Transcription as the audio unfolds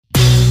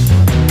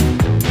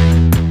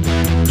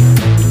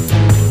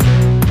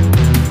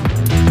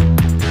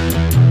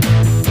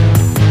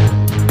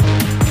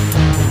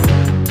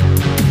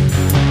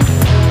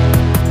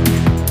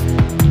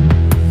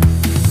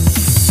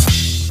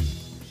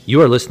You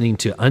are listening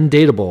to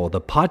Undateable,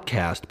 the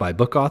podcast by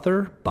book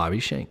author Bobby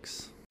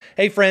Shanks.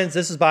 Hey friends,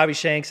 this is Bobby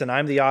Shanks, and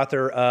I'm the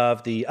author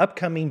of the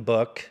upcoming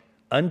book,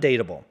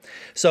 Undateable.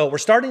 So we're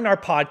starting our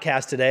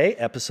podcast today,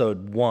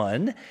 episode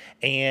 1,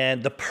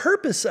 and the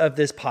purpose of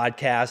this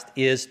podcast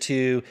is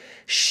to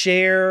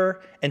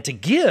share and to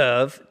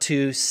give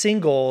to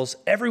singles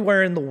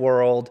everywhere in the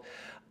world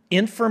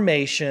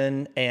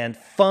information and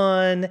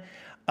fun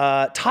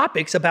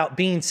topics about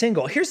being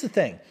single. Here's the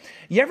thing.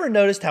 You ever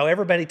noticed how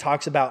everybody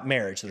talks about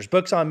marriage? There's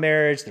books on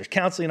marriage, there's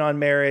counseling on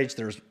marriage,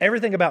 there's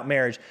everything about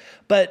marriage,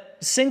 but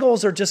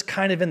singles are just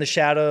kind of in the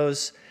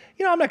shadows.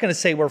 You know, I'm not going to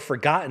say we're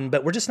forgotten,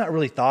 but we're just not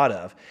really thought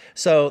of.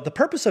 So the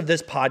purpose of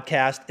this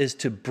podcast is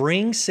to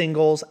bring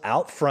singles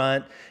out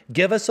front,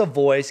 give us a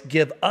voice,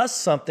 give us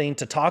something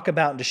to talk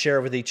about and to share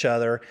with each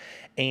other,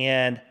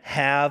 and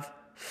have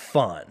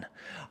fun.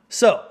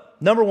 So,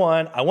 number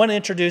one, I want to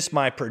introduce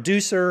my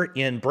producer,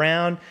 Ian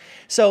Brown.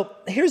 So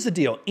here's the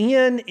deal.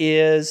 Ian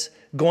is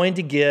going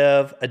to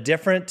give a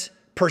different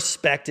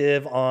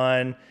perspective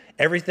on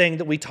everything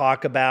that we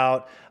talk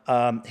about.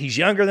 He's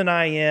younger than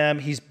I am.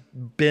 He's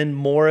been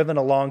more of in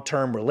a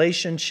long-term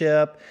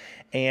relationship.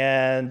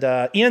 And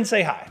Ian,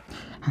 say hi.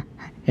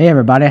 Hey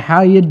everybody,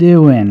 how you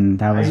doing?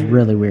 That was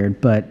really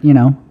weird, but you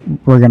know,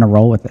 we're going to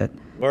roll with it.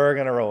 We're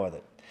going to roll with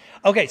it.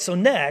 Okay, so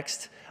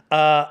next,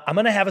 I'm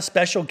going to have a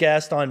special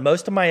guest on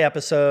most of my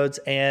episodes,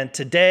 and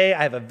today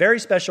I have a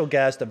very special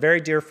guest, a very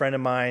dear friend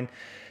of mine,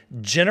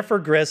 Jennifer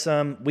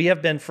Grissom. We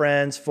have been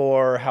friends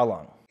for how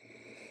long?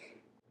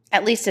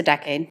 At least a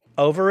decade.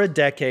 Over a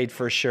decade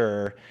for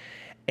sure.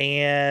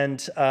 And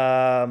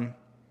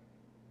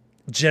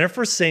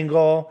Jennifer's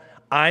single.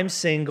 I'm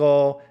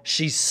single.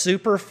 She's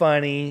super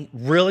funny,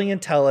 really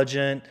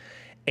intelligent,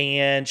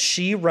 and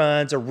she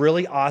runs a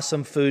really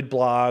awesome food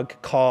blog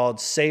called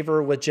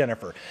Savor with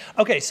Jennifer.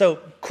 Okay, so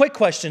quick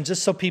question,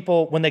 just so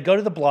people, when they go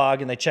to the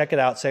blog and they check it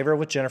out,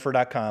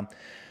 savorwithjennifer.com,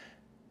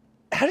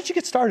 how did you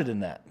get started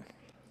in that?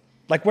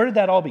 Like, where did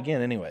that all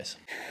begin anyways?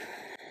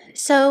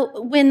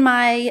 So when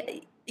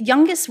my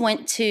youngest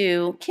went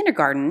to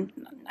kindergarten,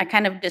 I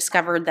kind of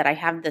discovered that I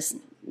have this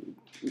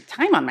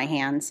time on my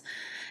hands.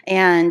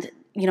 And,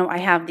 you know, I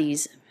have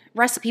these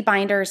recipe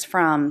binders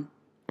from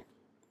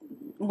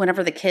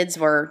whenever the kids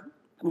were,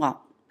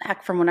 well,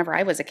 heck, from whenever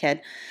I was a kid.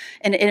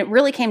 And it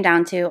really came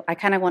down to, I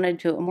kind of wanted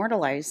to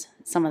immortalize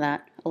some of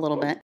that a little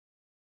bit.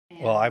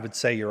 Well, I would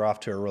say you're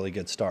off to a really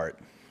good start,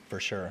 for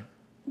sure.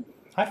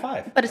 High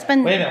five. But it's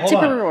been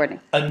super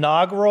rewarding.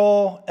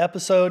 Inaugural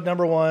episode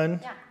number 1.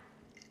 Yeah.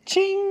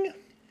 Ching.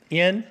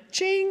 Ian,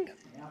 ching.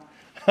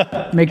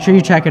 Make sure you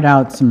check it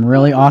out. Some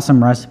really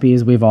awesome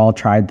recipes. We've all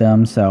tried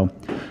them, so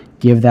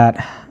give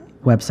that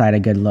website a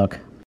good look.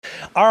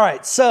 All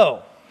right,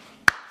 so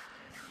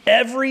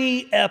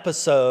every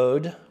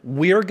episode,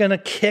 we're going to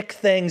kick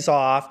things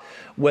off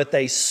with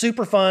a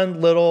super fun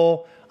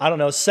little,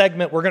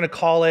 segment. We're going to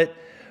call it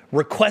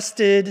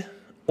Requested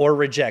or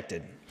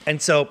Rejected. And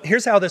so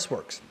here's how this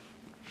works.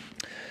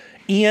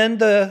 Ian,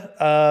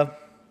 the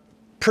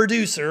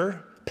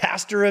producer,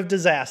 pastor of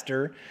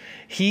disaster,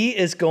 he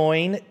is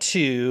going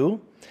to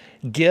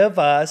give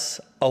us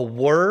a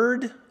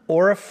word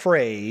or a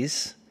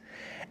phrase,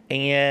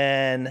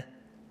 and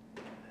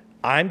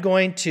I'm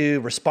going to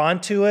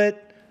respond to it.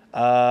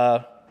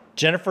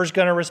 Jennifer's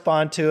going to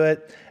respond to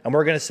it, and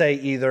we're going to say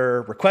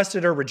either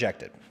requested or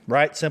rejected,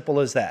 right? Simple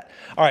as that.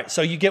 All right,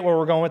 so you get where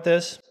we're going with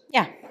this?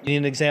 Yeah. You need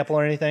an example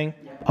or anything?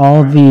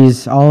 All of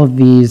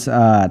these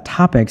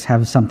topics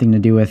have something to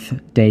do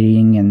with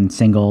dating and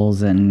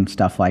singles and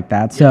stuff like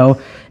that.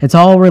 So it's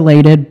all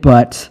related,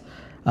 but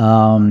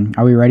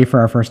are we ready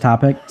for our first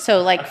topic?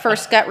 So like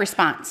first gut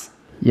response.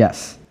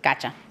 Yes.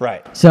 Gotcha.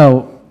 Right.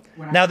 So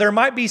now there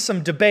might be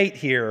some debate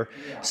here.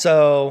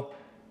 So,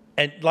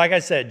 and like I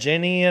said,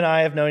 Jenny and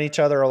I have known each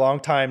other a long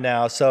time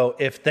now. So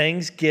if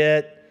things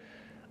get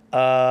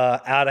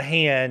out of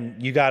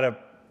hand, you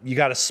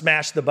gotta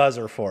smash the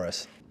buzzer for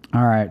us.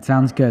 all right,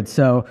 sounds good.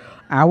 So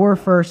our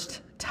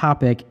first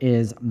topic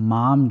is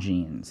mom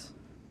jeans.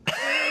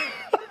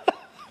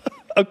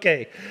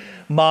 Okay,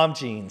 mom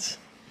jeans.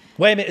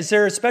 Wait a minute, is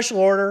there a special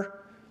order?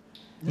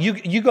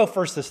 You go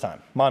first this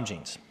time. Mom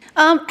jeans.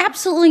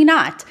 Absolutely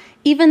not.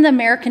 Even the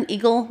American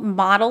Eagle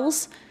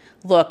models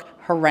look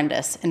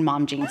horrendous in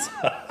mom jeans.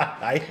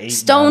 I hate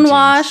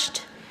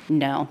Stonewashed,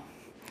 no.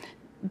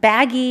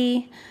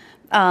 Baggy,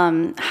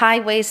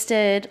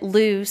 high-waisted,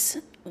 loose.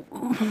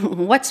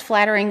 What's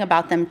flattering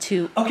about them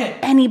to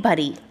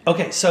anybody?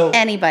 Okay, so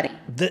anybody.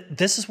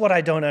 This is what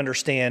I don't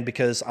understand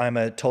because I'm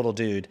a total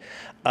dude.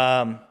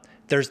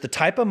 There's the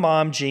type of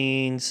mom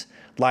jeans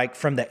like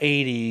from the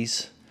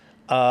 80s,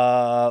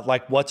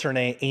 like what's her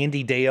name?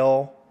 Andy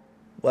Dale.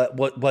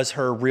 What was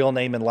her real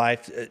name in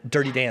life?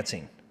 Dirty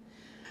Dancing.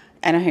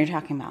 I know who you're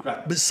talking about.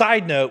 Right. But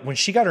side note, when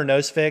she got her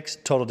nose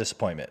fixed, total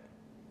disappointment.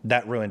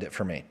 That ruined it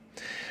for me.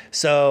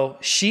 So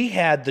she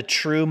had the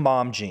true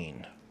mom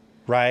jean,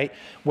 right?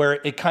 Where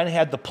it kind of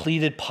had the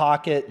pleated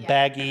pocket,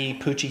 baggy,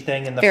 poochy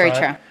thing in the front.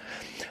 Very true.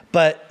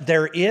 But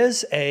there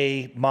is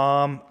a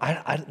mom,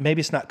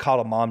 maybe it's not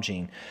called a mom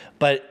jean,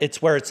 but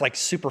it's where it's like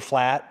super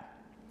flat.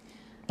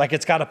 Like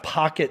it's got a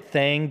pocket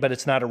thing, but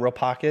it's not a real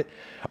pocket.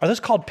 Are those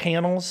called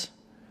panels?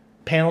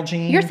 Panel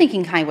jean? You're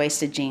thinking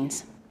high-waisted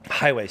jeans.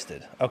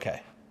 High-waisted.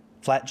 Okay.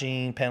 Flat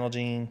jean, panel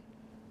jean.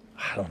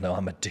 I don't know.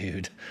 I'm a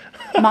dude.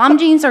 Mom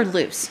jeans are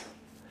loose.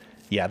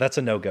 Yeah, that's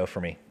a no-go for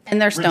me. And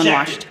they're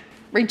stonewashed.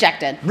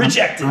 Rejected.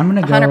 Rejected. I'm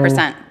going to go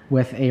 100%.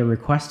 with a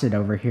requested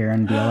over here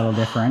and be a little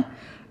different.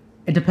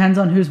 It depends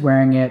on who's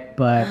wearing it,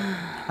 but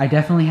I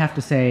definitely have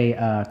to say,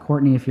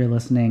 Courtney, if you're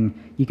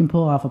listening, you can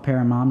pull off a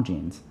pair of mom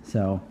jeans.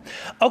 So,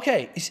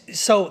 okay,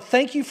 so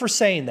thank you for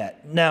saying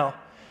that. Now,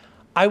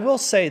 I will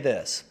say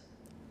this.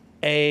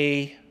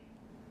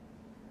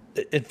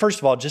 First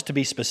of all, just to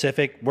be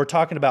specific, we're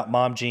talking about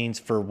mom jeans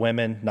for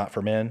women, not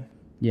for men.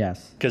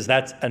 yes. Because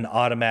that's an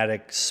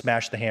automatic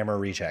smash the hammer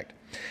reject.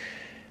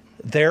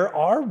 There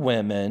are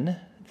women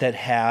that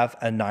have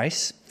a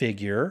nice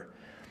figure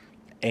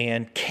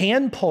and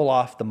can pull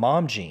off the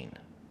mom jean.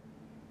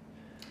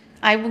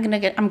 I'm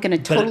gonna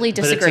totally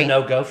disagree. But it's a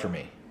no-go for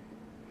me.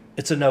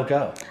 It's a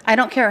no-go. I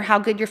don't care how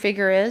good your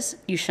figure is.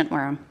 You shouldn't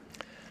wear them.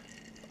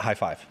 High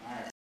five.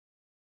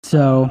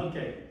 So,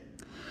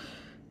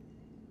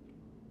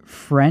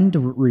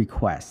 friend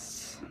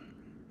requests.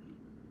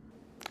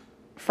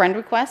 Friend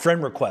request?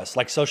 Friend requests,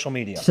 like social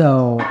media.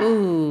 So,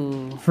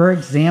 for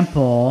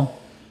example,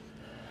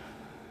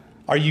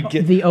 Are you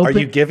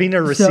giving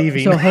or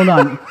receiving? So hold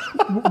on.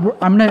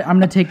 I'm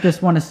gonna take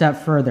this one a step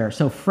further.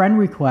 So friend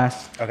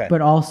requests, Okay. but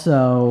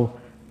also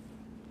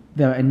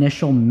the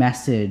initial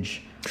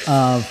message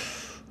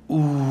of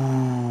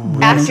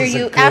After is a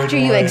you good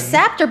one.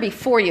 accept or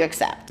before you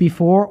accept?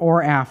 before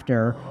or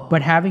after,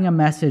 but having a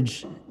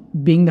message,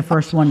 being the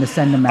first one to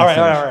send a All message.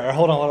 right.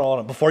 Hold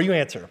on. Before you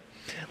answer,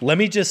 let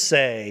me just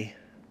say,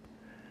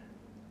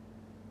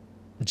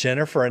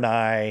 Jennifer and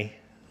I,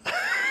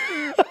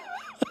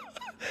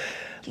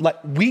 like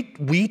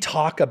we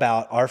talk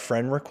about our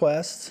friend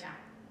requests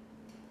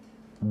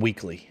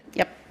weekly,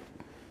 Yep.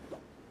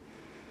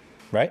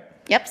 right?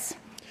 Yeps.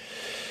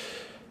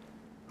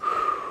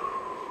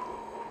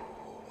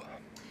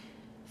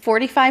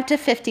 45 to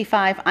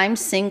 55, I'm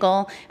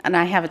single, and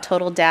I have a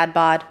total dad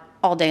bod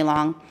all day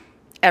long,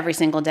 every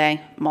single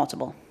day,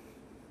 multiple.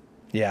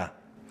 Yeah.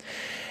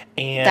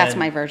 And That's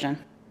my version.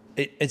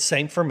 It's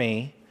same for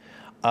me.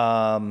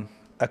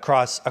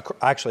 Across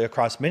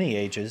many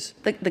ages.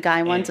 The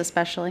guy ones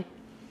especially.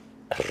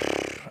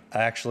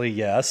 Actually,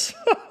 yes.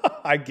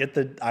 I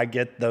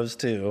get those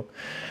too.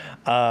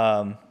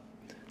 So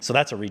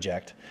that's a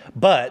reject.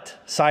 But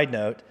side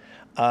note,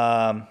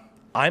 I'm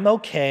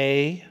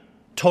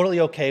totally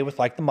okay with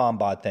like the mom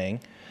bod thing.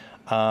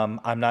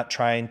 I'm not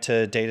trying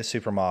to date a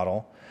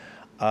supermodel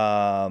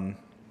at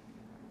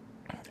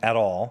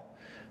all.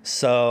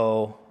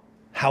 So,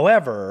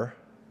 however,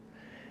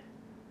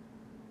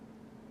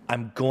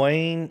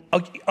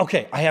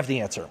 okay, I have the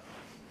answer.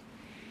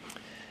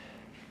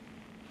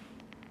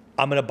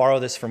 I'm going to borrow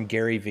this from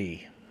Gary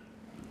Vee.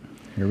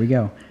 Here we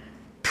go.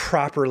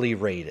 Properly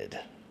rated.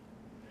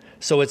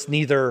 So it's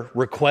neither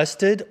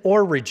requested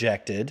or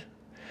rejected.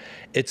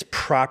 It's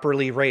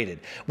properly rated,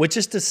 which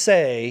is to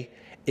say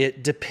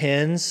it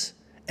depends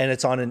and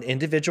it's on an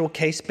individual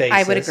case basis.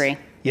 I would agree.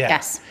 Yeah.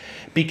 Yes.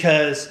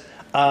 Because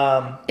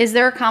Is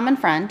there a common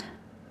friend?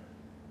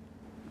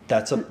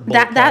 that's a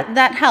bullet point.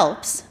 That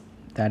helps.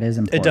 That is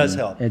important. It does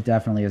help. It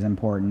definitely is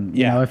important.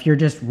 Yeah. You know, if you're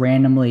just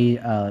randomly,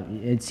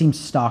 it seems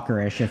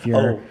stalkerish if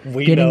you're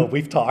know.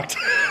 We've talked.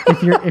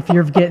 if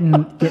you're getting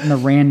a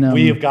random.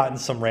 We have gotten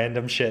some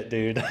random shit,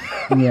 dude.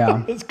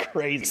 Yeah. It's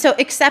crazy. So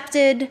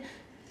accepted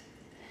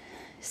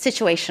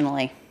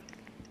situationally.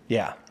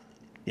 Yeah.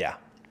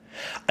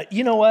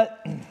 You know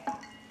what?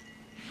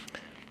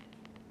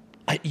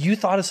 You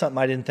thought of something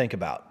I didn't think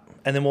about,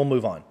 and then we'll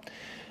move on.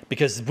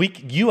 Because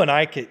you and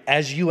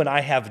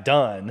I have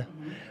done,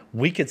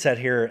 we could sit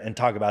here and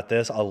talk about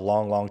this a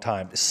long, long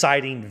time,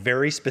 citing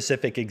very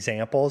specific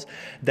examples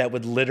that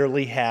would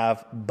literally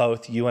have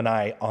both you and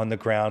I on the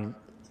ground,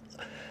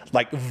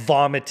 like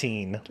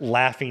vomiting,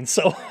 laughing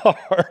so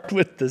hard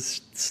with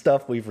this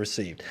stuff we've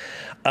received.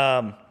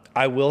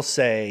 I will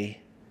say,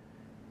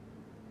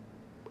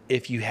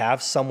 if you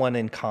have someone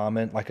in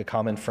common, like a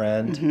common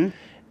friend,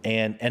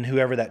 and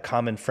whoever that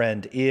common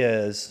friend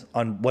is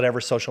on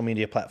whatever social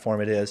media platform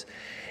it is,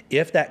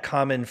 if that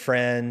common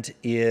friend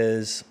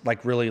is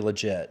like really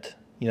legit,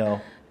 you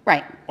know,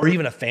 Right. or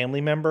even a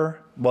family member,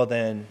 well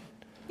then,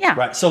 Yeah.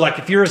 right. So like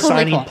if you're Totally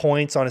assigning cool.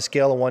 points on a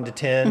scale of 1 to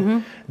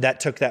 10, that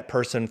took that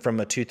person from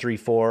a 2, 3,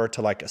 4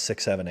 to like a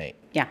 6, 7, 8.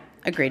 Yeah.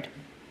 Agreed.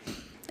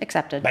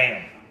 Accepted.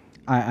 Bam.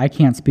 I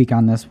can't speak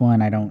on this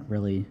one.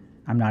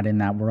 I'm not in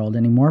that world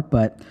anymore.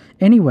 But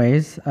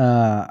anyways,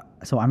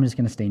 so I'm just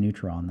gonna stay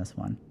neutral on this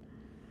one.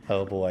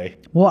 Oh boy.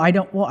 Well, I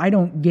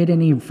don't get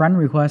any friend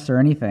requests or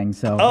anything.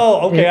 So.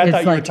 Oh, okay. I it's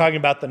thought you were like- talking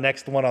about the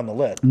next one on the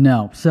list.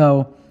 No.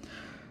 So.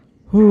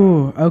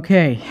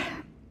 Okay.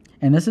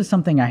 And this is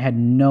something I had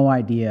no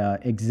idea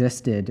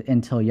existed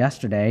until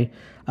yesterday.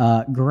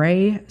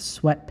 Gray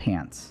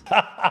sweatpants.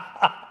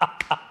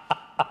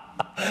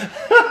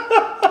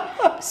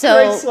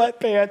 So,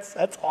 sweatpants.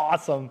 That's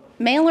awesome.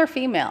 male or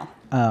female?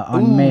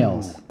 On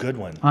males. Good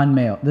one. On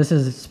male. This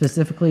is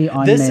specifically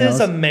on This males.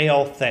 is a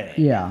male thing.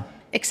 Yeah.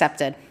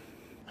 Accepted.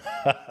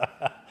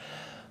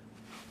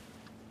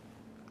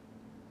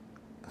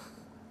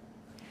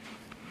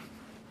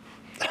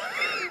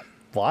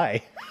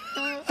 Why?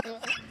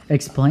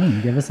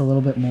 Explain. Give us a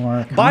little bit more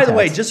context. By the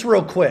way, just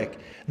real quick,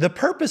 the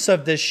purpose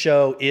of this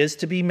show is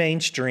to be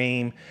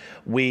mainstream.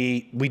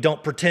 We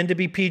don't pretend to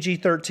be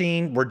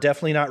PG-13. We're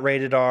definitely not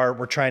rated R.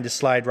 We're trying to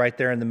slide right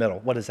there in the middle.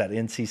 What is that,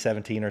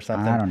 NC-17 or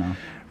something? I don't know.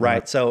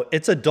 Right. So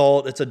it's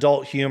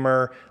adult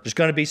humor. There's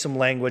going to be some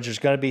language. There's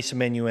going to be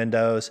some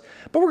innuendos,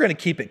 but we're going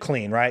to keep it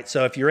clean, right?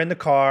 So if you're in the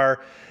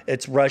car,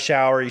 it's rush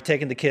hour, you're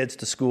taking the kids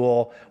to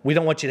school, we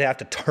don't want you to have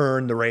to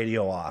turn the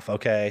radio off,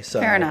 okay? So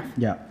Fair enough.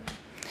 Yeah.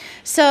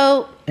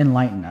 So,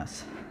 Enlighten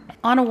us.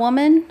 on a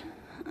woman,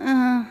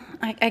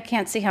 I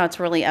can't see how it's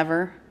really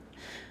ever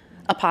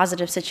a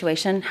positive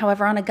situation.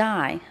 However, on a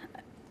guy,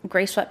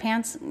 gray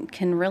sweatpants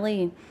can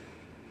really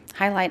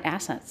highlight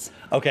assets.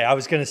 Okay, I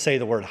was going to say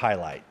the word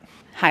highlight.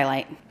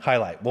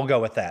 Highlight. We'll go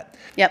with that.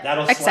 Yep,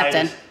 That'll slide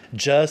accepted. us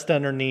just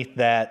underneath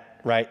that,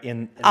 right?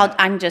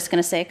 I'm just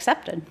going to say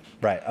accepted.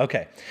 Right.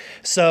 Okay.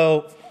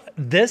 So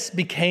this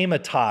became a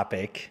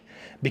topic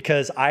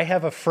because I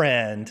have a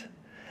friend,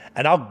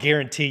 and I'll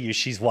guarantee you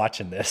she's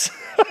watching this.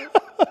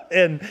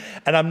 and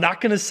I'm not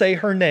going to say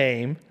her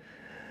name,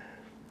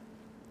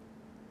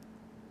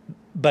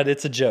 but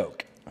it's a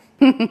joke.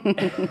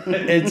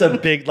 It's a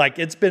big,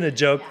 it's been a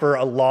joke for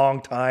a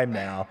long time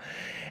now.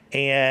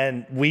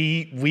 And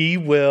we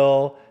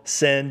will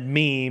send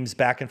memes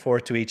back and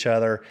forth to each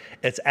other.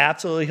 It's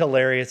absolutely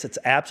hilarious. It's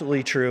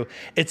absolutely true.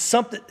 It's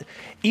something,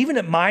 even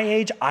at my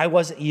age, I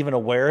wasn't even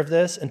aware of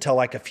this until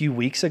like a few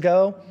weeks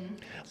ago.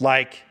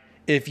 Like,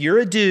 if you're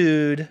a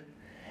dude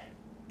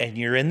and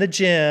you're in the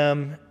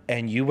gym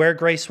and you wear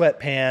gray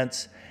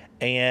sweatpants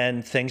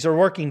and things are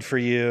working for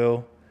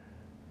you,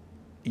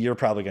 you're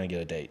probably going to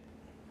get a date.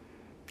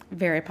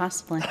 Very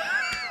possibly.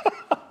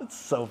 It's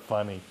so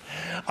funny.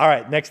 All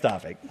right, next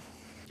topic.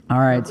 All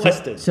right.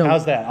 Requested. So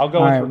how's that? I'll go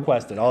all with right,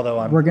 requested,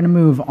 although We're going to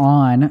move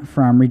on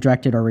from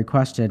rejected or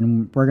requested,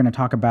 and we're going to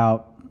talk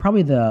about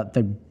probably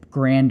the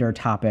grander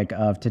topic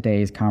of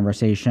today's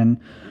conversation.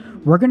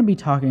 We're going to be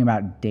talking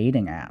about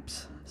dating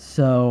apps.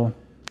 So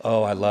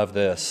Oh, I love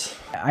this.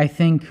 I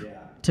think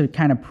to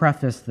kind of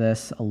preface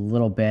this a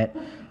little bit,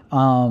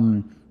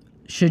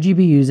 should you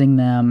be using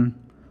them?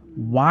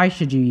 Why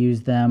should you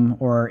use them?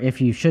 Or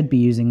if you should be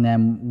using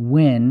them,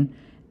 when?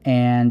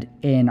 And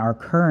in our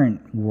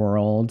current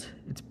world,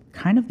 it's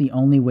kind of the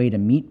only way to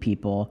meet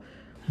people.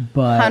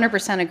 But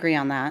 100% agree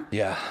on that.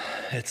 Yeah,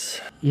 it's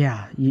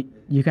yeah,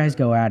 you guys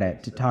go at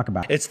it to talk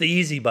about it. the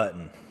easy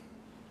button.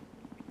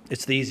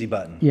 It's the easy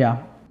button.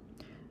 Yeah.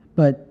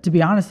 But to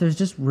be honest, there's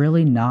just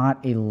really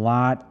not a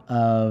lot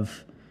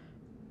of,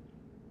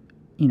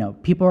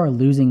 people are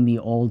losing the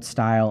old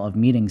style of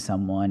meeting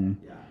someone.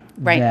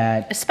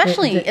 Right.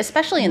 Especially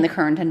in the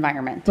current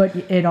environment. But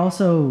it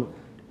also,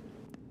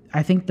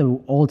 I think the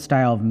old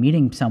style of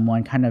meeting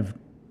someone kind of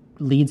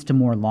leads to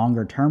more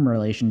longer term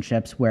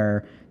relationships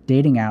where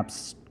dating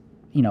apps,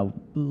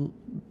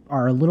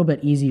 are a little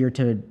bit easier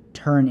to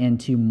turn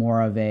into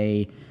more of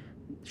a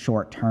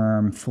short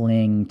term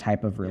fling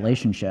type of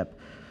relationship.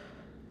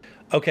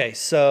 Okay,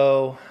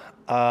 so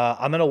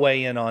I'm going to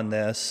weigh in on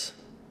this.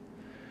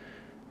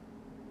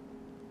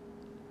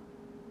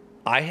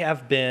 I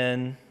have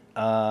been,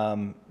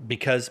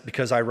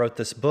 because I wrote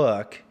this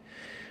book,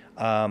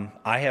 I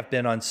have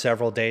been on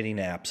several dating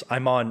apps.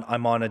 I'm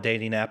on a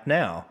dating app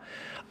now.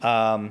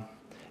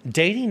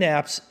 Dating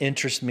apps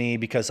interest me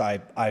because I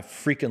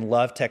freaking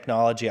love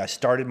technology. I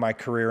started my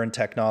career in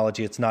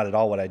technology. It's not at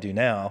all what I do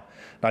now,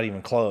 not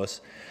even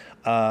close.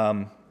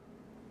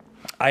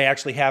 I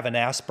actually have an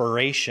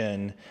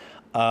aspiration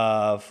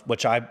of,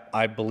 which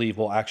I believe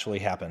will actually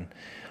happen.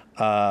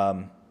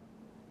 We're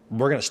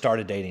going to start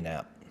a dating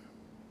app.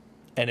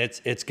 And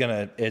it's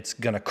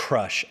gonna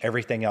crush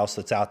everything else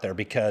that's out there,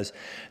 because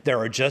there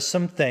are just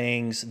some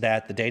things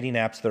that the dating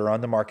apps that are on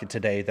the market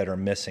today that are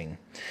missing.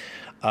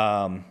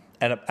 And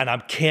I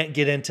can't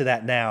get into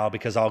that now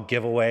because I'll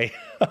give away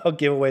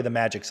the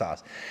magic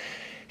sauce.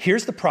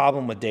 Here's the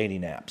problem with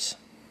dating apps.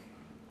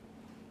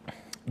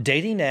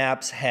 Dating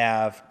apps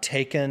have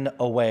taken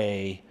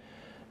away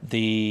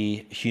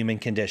the human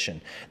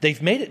condition.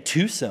 They've made it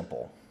too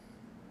simple.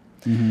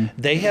 Mm-hmm.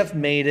 They have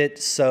made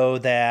it so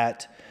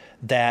that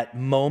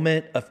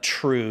moment of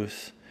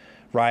truth,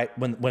 right?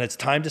 When it's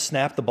time to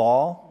snap the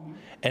ball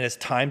and it's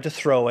time to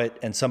throw it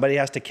and somebody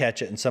has to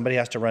catch it and somebody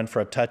has to run for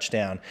a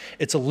touchdown,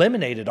 it's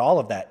eliminated all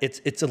of that.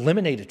 It's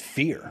eliminated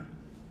fear.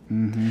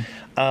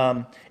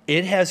 Mm-hmm.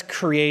 It has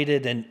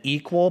created an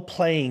equal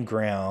playing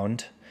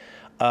ground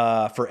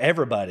for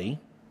everybody,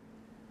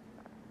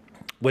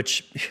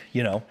 which,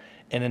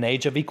 in an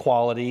age of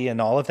equality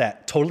and all of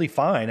that, totally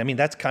fine. I mean,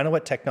 that's kind of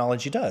what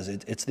technology does.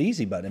 It's the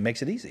easy button. It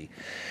makes it easy.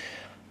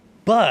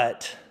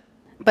 But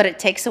it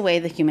takes away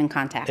the human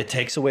contact. It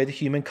takes away the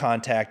human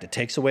contact. It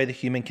takes away the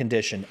human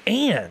condition.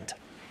 And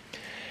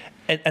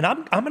And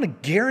I'm going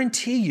to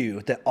guarantee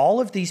you that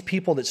all of these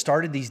people that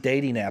started these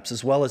dating apps,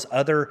 as well as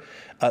other,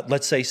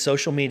 let's say,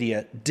 social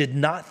media, did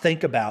not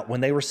think about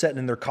when they were sitting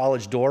in their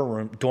college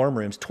dorm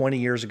rooms 20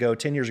 years ago,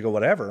 10 years ago,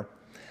 whatever,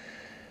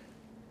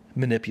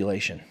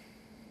 manipulation.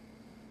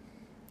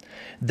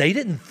 They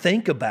didn't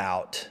think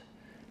about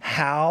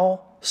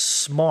how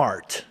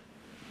smart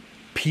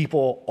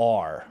people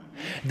are.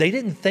 They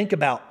didn't think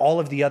about all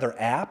of the other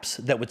apps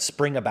that would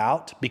spring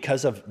about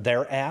because of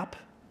their app,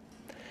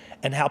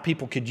 and how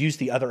people could use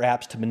the other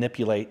apps to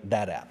manipulate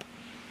that app.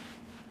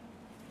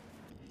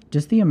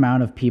 Just the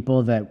amount of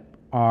people that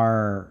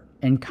are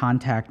in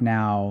contact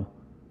now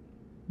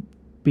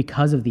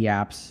because of the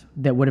apps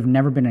that would have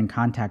never been in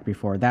contact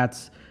before.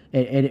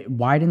 It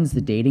widens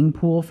the dating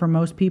pool for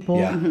most people.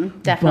 Yeah.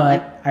 Definitely.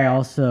 But I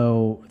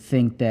also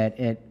think that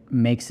it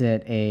makes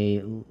it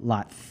a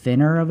lot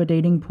thinner of a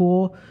dating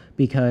pool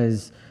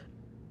because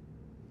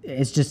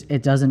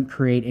it doesn't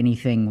create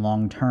anything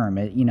long term.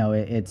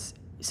 It's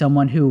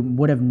someone who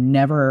would have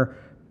never,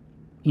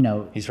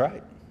 He's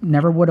right.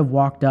 never would have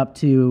walked up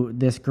to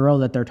this girl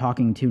that they're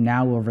talking to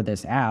now over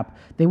this app.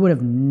 They would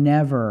have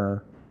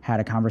never had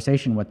a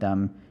conversation with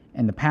them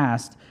in the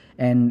past.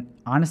 And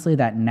honestly,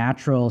 that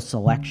natural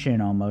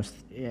selection almost,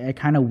 it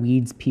kind of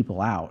weeds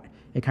people out.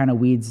 It kind of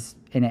weeds,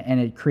 and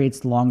it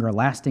creates longer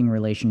lasting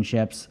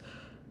relationships.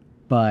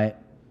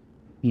 But,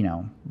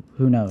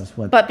 who knows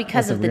what. But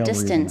because what of the real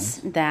distance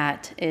reason is.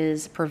 that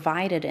is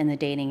provided in the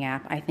dating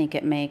app, I think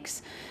it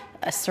makes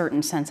a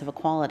certain sense of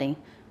equality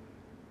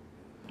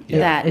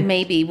that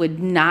maybe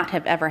would not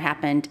have ever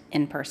happened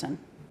in person.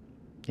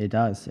 It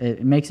does.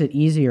 It makes it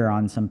easier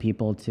on some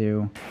people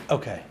too.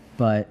 Okay.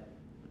 But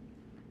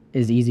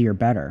is easier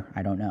better?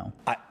 I don't know.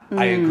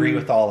 I agree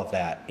with all of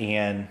that.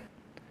 And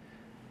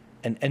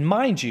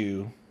mind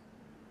you,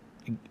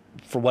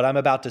 for what I'm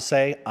about to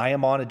say, I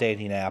am on a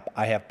dating app.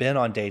 I have been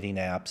on dating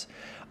apps.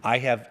 I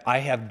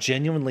have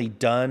genuinely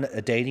done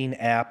a dating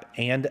app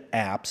and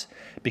apps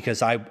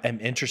because I am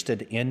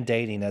interested in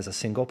dating as a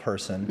single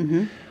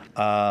person.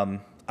 Mm-hmm.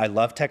 I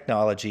love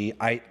technology.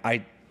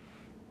 I'm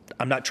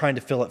not trying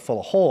to fill it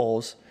full of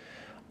holes.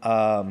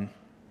 But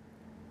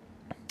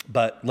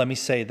let me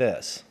say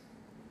this.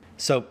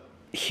 So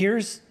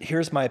here's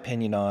my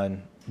opinion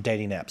on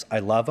dating apps. I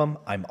love them.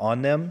 I'm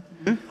on them.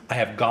 Mm-hmm. I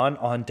have gone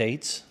on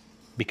dates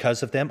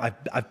because of them.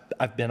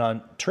 I've been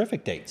on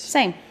terrific dates.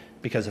 Same.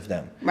 Because of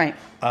them. Right.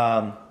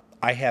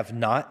 I have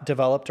not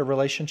developed a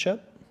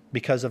relationship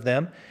because of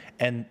them,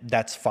 and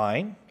that's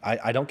fine.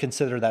 I don't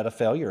consider that a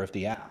failure of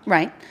the app.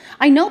 Right.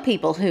 I know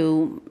people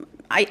who,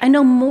 I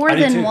know more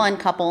than too. one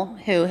couple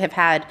who have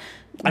had.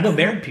 I know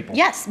married people.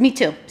 Yes, me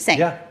too. Same.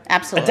 Yeah.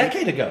 Absolutely. A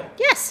decade ago.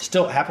 Yes.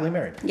 Still happily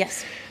married.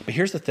 Yes. But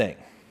here's the thing.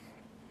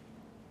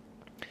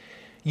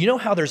 You know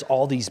how there's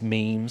all these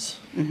memes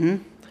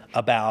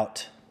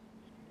about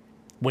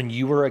when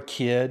you were a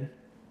kid,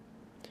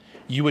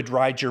 you would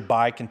ride your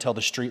bike until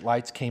the street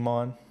lights came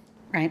on?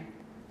 Right.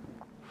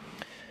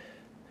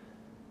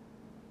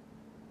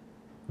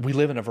 We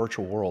live in a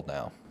virtual world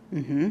now.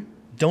 Mm-hmm.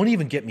 Don't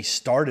even get me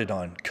started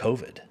on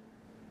COVID.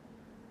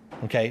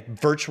 Okay?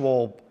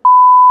 Virtual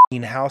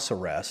house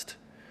arrest.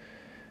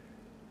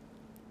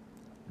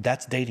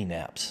 That's dating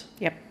apps.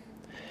 Yep.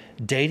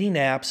 Dating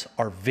apps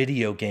are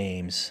video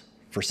games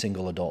for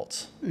single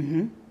adults.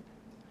 Mm-hmm.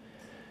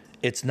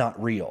 It's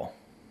not real.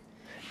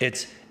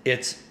 It's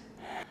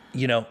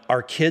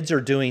our kids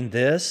are doing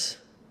this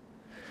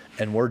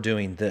and we're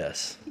doing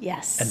this.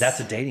 Yes. And that's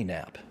a dating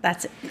app.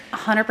 That's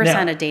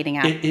 100% a dating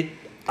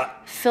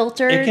app.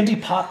 Filtered. It can be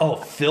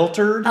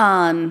filtered.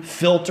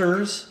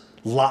 Filters,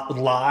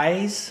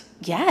 lies.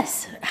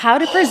 Yes. How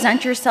to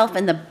present yourself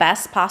in the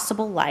best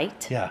possible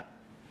light. Yeah.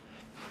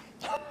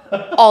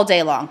 All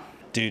day long.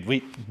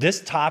 Dude,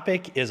 this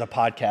topic is a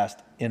podcast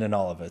in and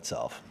all of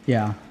itself.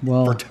 Yeah.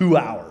 Well, for 2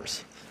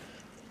 hours.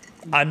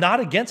 I'm not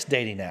against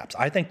dating apps.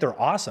 I think they're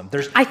awesome.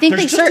 There's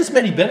just as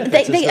many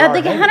benefits they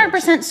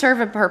 100%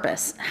 serve a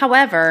purpose.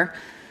 However,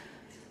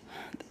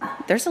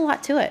 there's a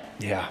lot to it.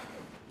 Yeah.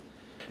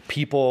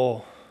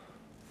 People,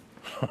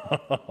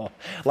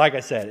 like I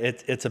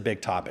said, it's a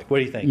big topic. What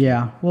do you think?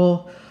 Yeah.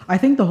 Well, I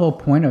think the whole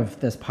point of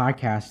this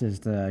podcast is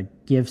to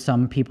give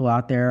some people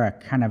out there a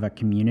kind of a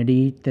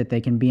community that they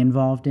can be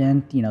involved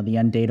in, the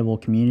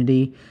undateable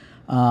community.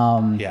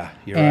 Yeah,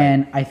 you're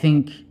and right. I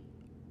think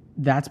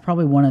that's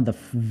probably one of the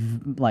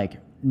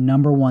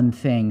number one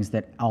things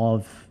that all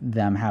of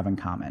them have in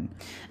common.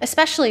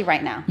 Especially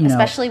right now.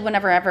 Especially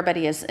whenever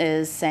everybody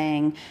is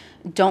saying,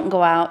 don't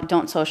go out,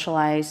 don't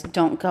socialize,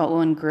 don't go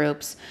in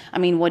groups. I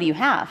mean, what do you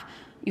have?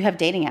 You have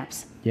dating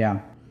apps. Yeah.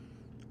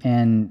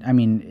 And I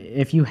mean,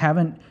 if you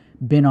haven't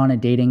been on a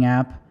dating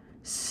app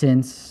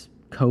since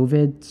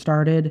COVID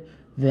started,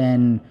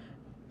 then,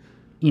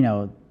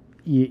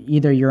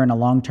 either you're in a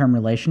long-term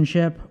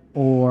relationship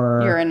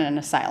or you're in an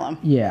asylum.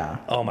 Yeah.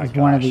 Oh my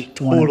gosh.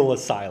 Total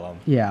asylum.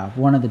 Yeah,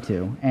 one of the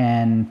two.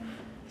 And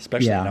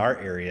especially in our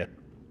area.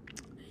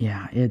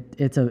 Yeah,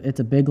 it's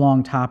a big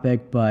long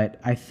topic,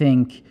 but I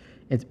think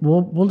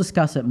we'll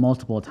discuss it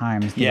multiple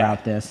times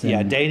throughout this.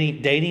 Yeah,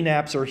 dating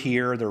apps are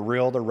here. They're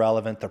real. They're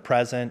relevant. They're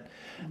present.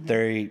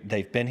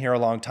 They've been here a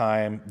long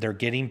time. They're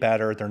getting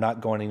better. They're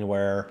not going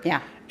anywhere.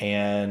 Yeah.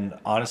 And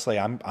honestly,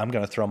 I'm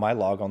going to throw my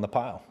log on the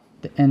pile.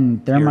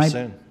 And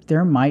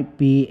there might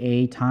be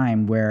a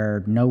time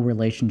where no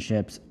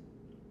relationships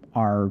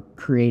are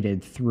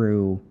created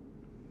through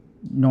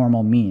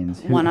normal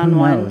means.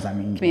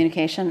 One-on-one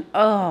communication.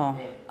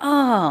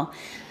 Oh.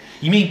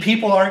 You mean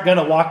people aren't going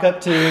to walk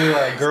up to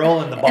a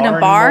girl in the bar in a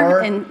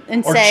bar anymore?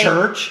 and or say,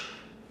 church?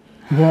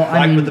 Well,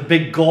 I mean, with a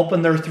big gulp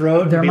in their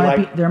throat. There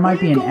might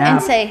be an app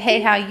and say,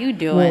 "Hey, how you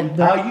doing?"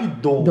 How you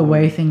doing? The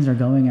way things are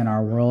going in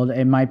our world,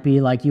 it might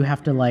be like you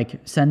have to like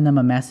send them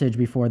a message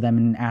before them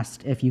and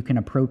ask if you can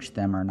approach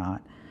them or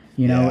not.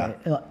 You know,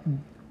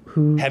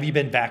 have you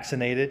been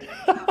vaccinated?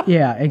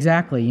 Yeah,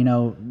 exactly. You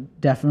know,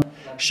 definitely.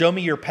 Show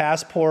me your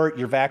passport,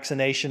 your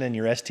vaccination, and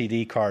your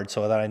STD card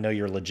so that I know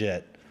you're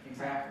legit.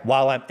 Exactly.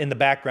 While I'm in the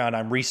background,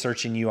 I'm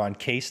researching you on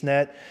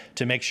CaseNet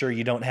to make sure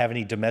you don't have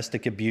any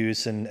domestic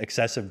abuse and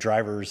excessive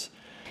drivers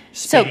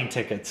speeding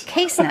tickets.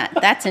 CaseNet,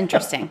 that's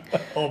interesting.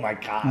 Oh my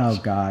gosh. Oh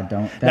God,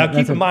 don't. Now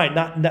keep in mind,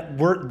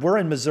 we're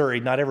in Missouri.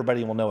 Not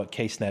everybody will know what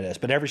CaseNet is,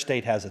 but every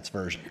state has its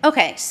version.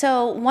 Okay,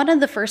 so one of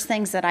the first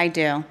things that I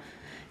do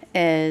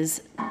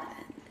is,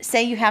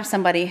 say you have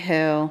somebody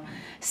who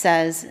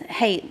says,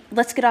 "Hey,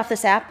 let's get off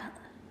this app.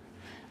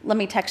 Let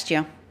me text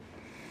you."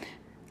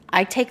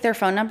 I take their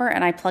phone number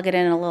and I plug it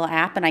in a little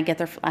app and I get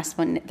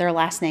their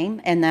last name,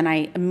 and then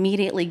I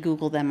immediately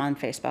Google them on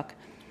Facebook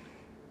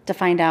to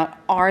find out,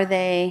 are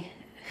they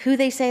who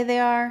they say they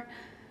are?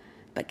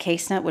 But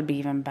CaseNet would be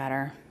even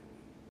better.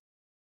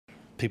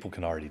 People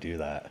can already do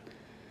that.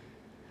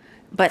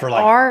 But for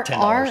like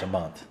 $10 a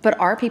month. But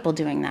are people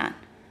doing that?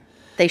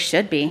 They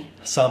should be.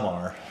 Some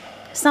are.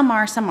 Some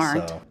are, some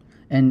aren't. So.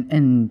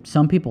 And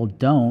some people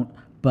don't,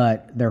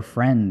 but their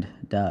friend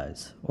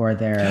does, or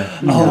their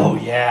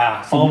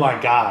oh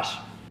my gosh,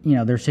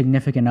 their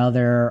significant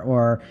other,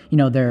 or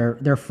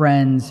their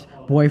friend's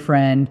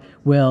boyfriend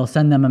will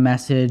send them a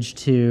message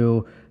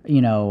to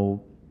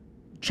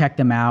check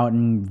them out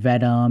and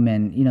vet them,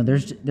 and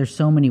there's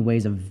so many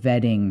ways of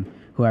vetting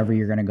whoever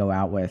you're going to go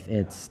out with.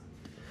 It's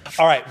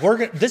all right.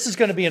 This is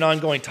going to be an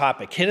ongoing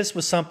topic. Hit us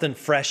with something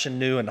fresh and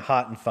new and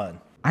hot and fun.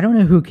 I don't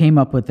know who came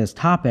up with this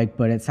topic,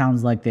 but it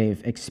sounds like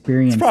they've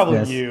experienced this. It's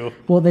probably you.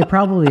 Well, they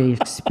probably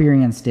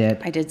experienced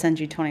it. I did send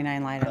you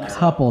 29 items. A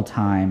couple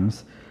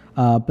times.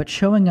 But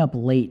showing up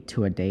late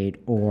to a date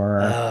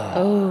or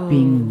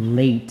being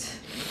late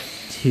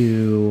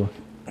to...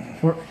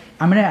 Or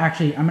I'm going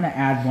to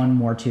add one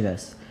more to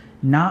this.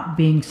 Not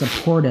being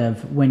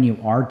supportive when you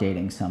are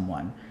dating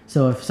someone.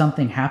 So if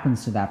something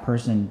happens to that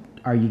person,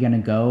 are you going to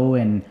go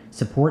and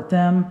support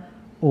them?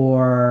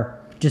 Or...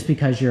 just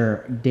because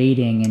you're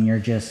dating and you're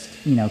just,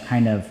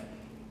 kind of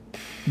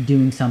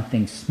doing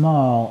something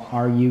small,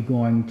 are you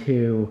going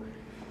to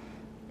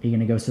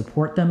go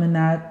support them in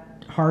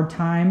that hard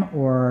time?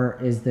 Or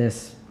is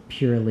this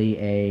purely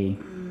a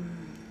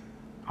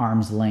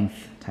arm's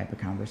length type of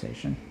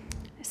conversation?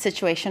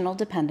 Situational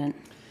dependent.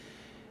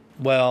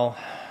 Well,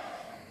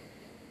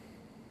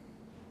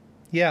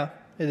 yeah,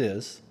 it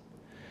is.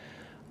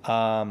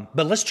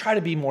 But let's try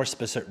to be more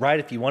specific, right?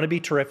 If you want to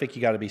be terrific,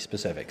 you got to be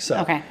specific.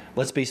 So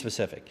let's be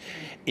specific.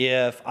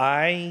 If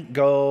I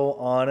go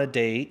on a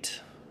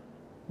date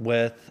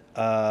with,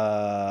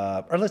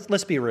 or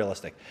let's be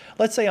realistic.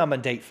 Let's say I'm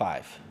on date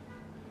 5.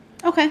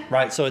 Okay.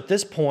 Right. So at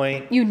this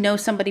point, you know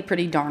somebody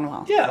pretty darn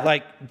well. Yeah.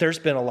 Like there's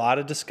been a lot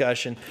of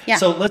discussion. Yeah.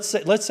 So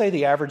let's say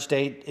the average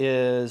date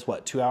is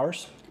what, 2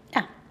 hours?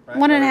 Yeah. Right?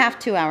 1.5,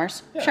 2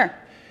 hours. Yeah. Sure.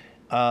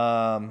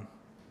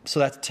 So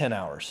that's 10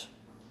 hours.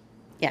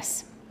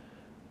 Yes.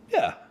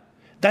 Yeah,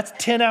 that's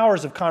 10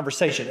 hours of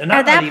conversation, and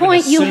at that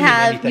point, you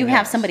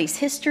have somebody's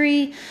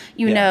history.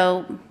 You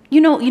know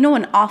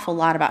an awful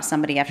lot about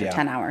somebody after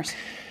 10 hours.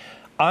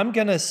 I'm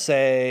gonna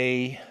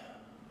say,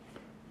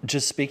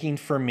 just speaking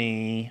for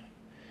me.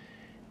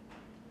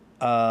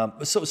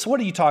 So what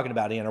are you talking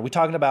about, Ian? Are we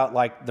talking about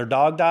like their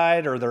dog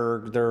died or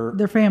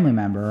their family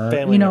member?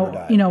 Member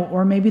died.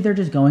 Or maybe they're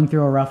just going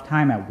through a rough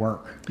time at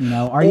work.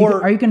 Are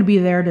you going to be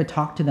there to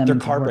talk to them? Their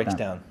car breaks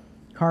down.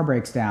 Car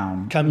breaks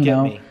down. Come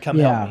get me. Come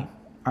help me.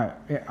 Are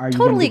you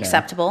totally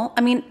acceptable?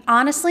 I mean,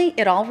 honestly,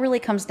 it all really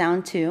comes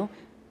down to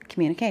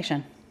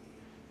communication.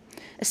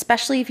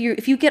 Especially if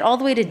you get all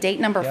the way to date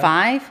number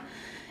 5,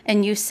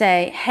 and you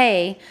say,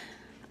 "Hey,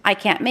 I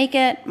can't make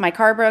it. My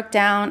car broke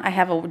down. I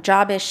have a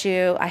job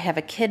issue. I have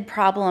a kid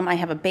problem. I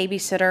have a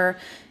babysitter."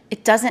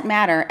 It doesn't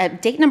matter.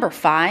 At date number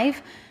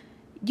 5,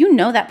 you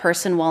know that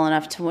person well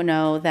enough to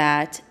know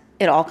that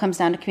it all comes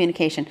down to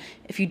communication.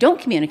 If you don't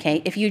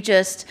communicate, if you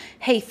just,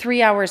 hey,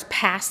 3 hours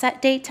past that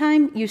date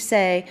time, you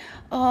say,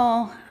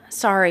 "Oh,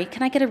 sorry,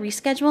 can I get a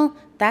reschedule?"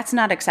 That's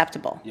not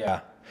acceptable. Yeah.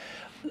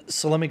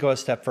 So let me go a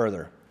step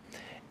further.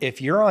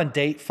 If you're on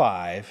date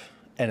 5,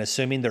 and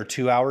assuming they're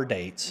 2-hour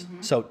dates,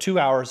 so 2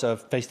 hours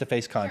of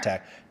face-to-face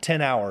contact,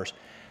 10 hours,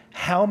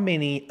 how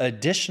many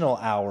additional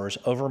hours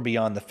over and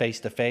beyond the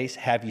face-to-face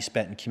have you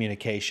spent in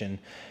communication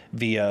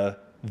via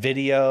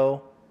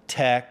video,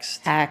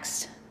 text,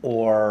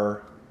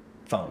 or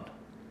phone?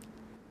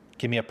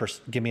 Give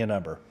me a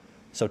number.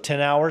 So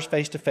 10 hours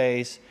face to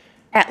face.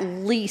 At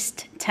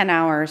least 10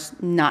 hours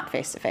not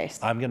face to face.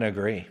 I'm going to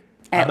agree.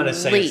 I'm going to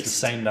say it's the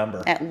same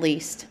number. At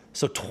least.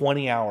 So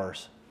 20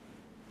 hours.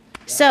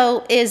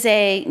 So is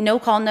a no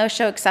call, no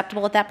show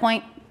acceptable at that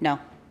point? No.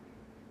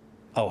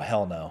 Oh,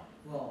 hell no.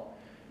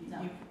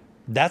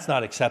 That's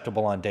not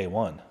acceptable on day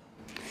one,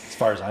 as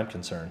far as I'm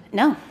concerned.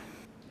 No.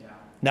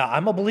 Now,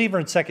 I'm a believer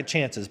in second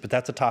chances, but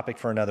that's a topic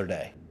for another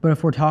day. But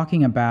if we're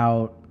talking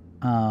about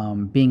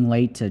being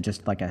late to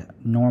just like a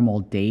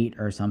normal date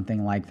or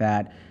something like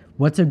that,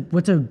 what's a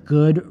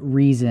good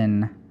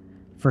reason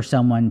for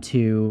someone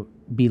to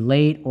be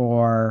late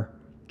or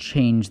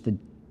change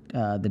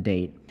the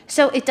date?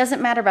 So it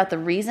doesn't matter about the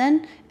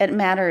reason. It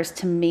matters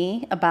to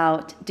me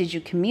about, did you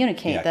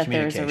communicate that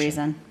there's a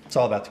reason? It's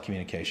all about the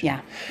communication.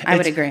 Yeah, I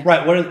would agree.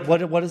 Right.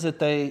 What is it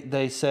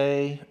they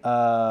say?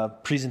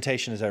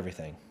 Presentation is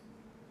everything.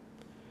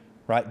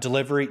 Right.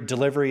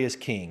 Delivery is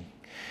king.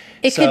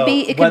 It could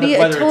be a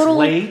total.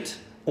 Whether it's late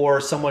or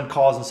someone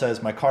calls and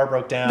says my car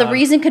broke down. The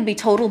reason could be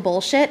total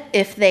bullshit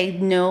if they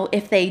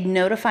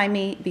notify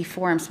me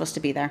before I'm supposed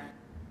to be there.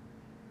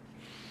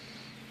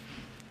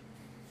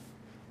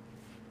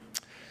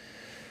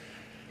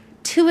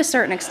 To a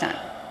certain extent.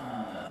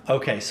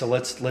 Okay, so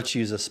let's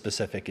use a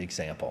specific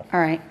example. All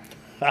right.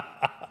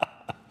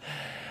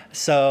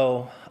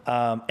 So,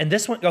 and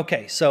this one,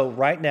 okay, so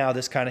right now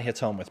this kind of hits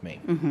home with me.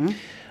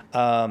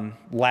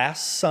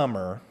 Last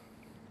summer,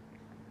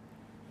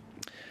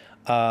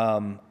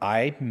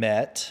 I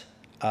met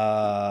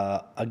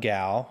a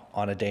gal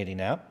on a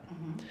dating app,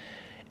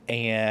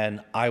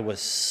 and I was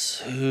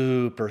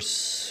super,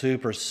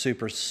 super,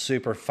 super,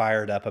 super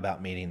fired up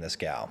about meeting this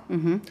gal.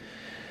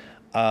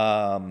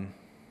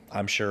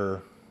 I'm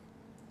sure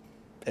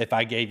if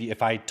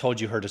I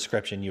told you her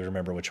description, you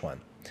remember which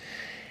one.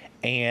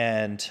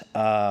 And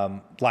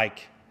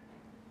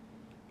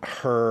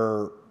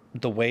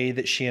the way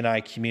that she and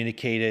I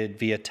communicated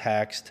via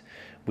text,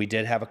 we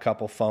did have a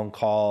couple phone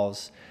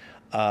calls.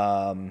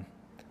 Her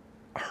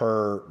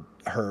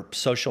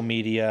social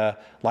media,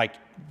 like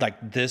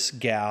this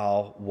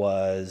gal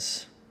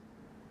was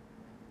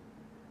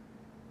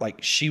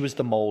like, she was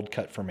the mold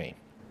cut for me.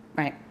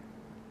 Right.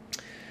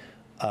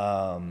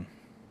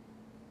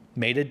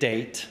 Made a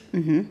date.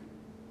 It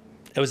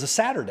was a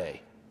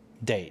Saturday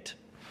date.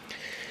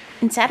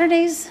 And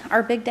Saturdays are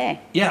a big day.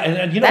 Yeah,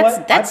 and you know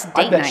what? That's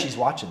I date bet night. she's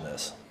watching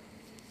this.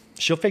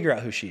 She'll figure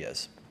out who she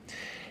is.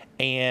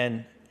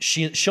 And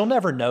she'll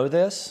never know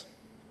this,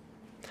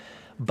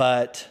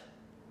 but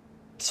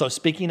so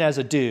speaking as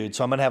a dude,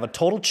 so I'm going to have a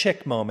total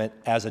chick moment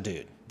as a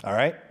dude. All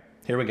right?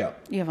 Here we go.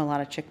 You have a lot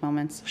of chick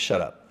moments.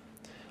 Shut up.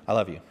 I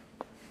love you.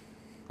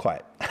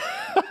 Quiet.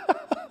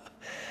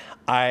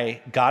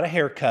 I got a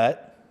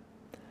haircut,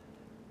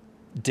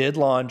 did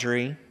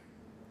laundry,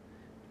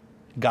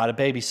 got a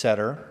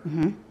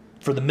babysitter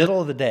for the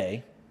middle of the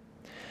day.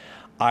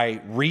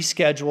 I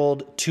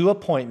rescheduled 2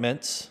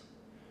 appointments.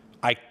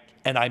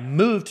 I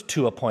moved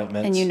 2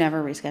 appointments. And you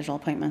never reschedule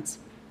appointments.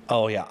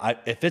 Oh yeah.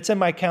 If it's in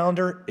my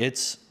calendar,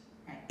 it's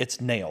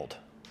nailed.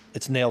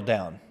 It's nailed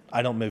down.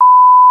 I don't move.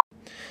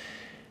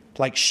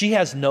 Like, she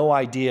has no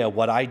idea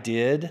what I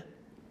did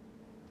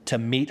to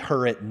meet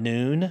her at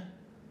noon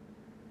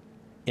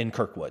in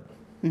Kirkwood.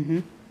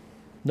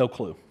 No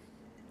clue.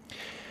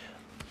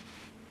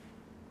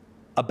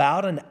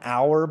 About an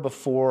hour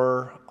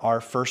before our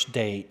first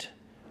date,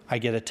 I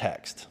get a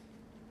text.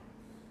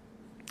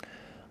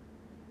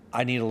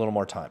 I need a little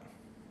more time.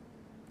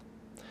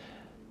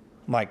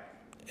 I'm like,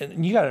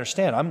 and you got to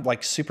understand, I'm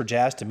like super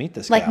jazzed to meet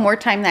this guy. Like more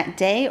time that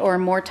day or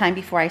more time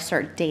before I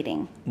start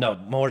dating? No,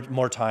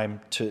 more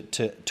time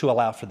to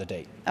allow for the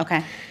date.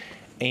 Okay.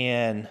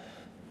 And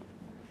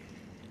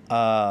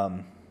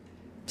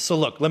so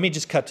look, let me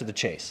just cut to the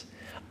chase.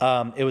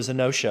 It was a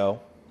no-show.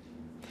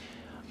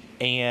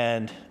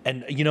 And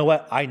you know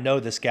what? I know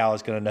this gal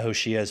is going to know who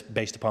she is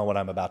based upon what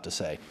I'm about to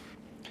say.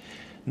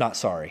 Not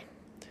sorry.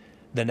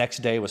 The next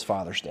day was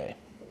Father's Day.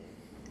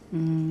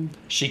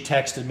 She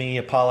texted me,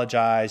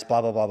 apologized,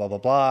 blah, blah, blah, blah, blah,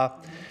 blah.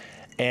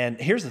 And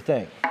here's the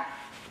thing.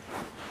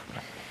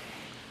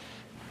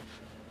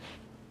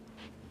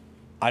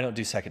 I don't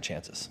do second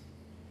chances.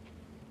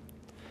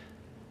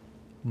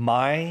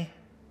 Do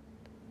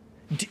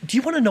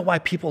you want to know why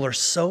people are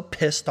so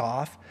pissed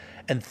off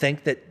and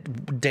think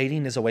that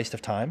dating is a waste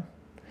of time?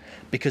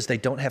 Because they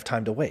don't have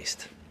time to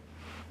waste.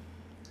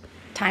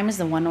 Time is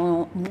the one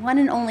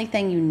and only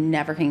thing you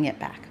never can get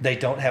back. They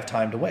don't have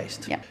time to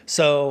waste. Yep.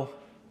 So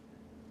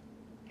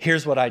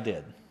here's what I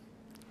did.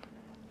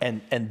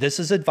 And this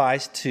is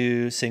advice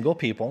to single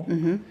people.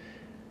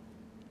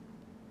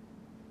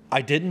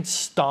 I didn't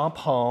stomp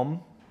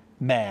home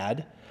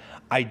mad.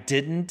 I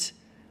didn't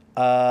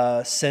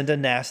send a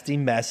nasty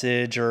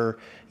message or,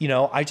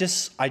 I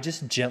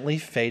just gently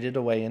faded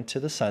away into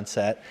the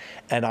sunset,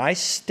 and I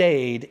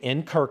stayed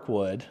in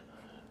Kirkwood.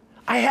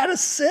 I had a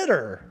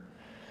sitter.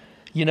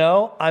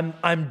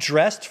 I'm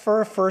dressed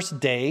for a first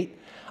date.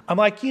 I'm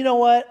like, you know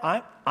what?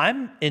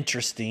 I'm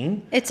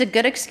interesting. It's a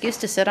good excuse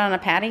to sit on a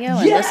patio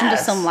and listen to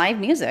some live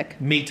music.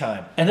 Me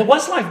time. And it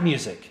was live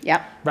music.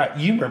 Yep. Right.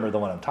 You remember the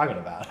one I'm talking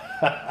about.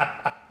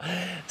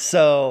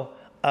 So,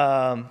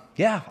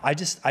 I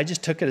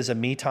just took it as a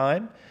me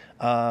time.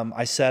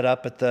 I set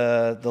up at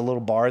the little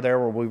bar there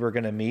where we were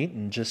going to meet,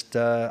 and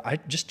I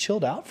just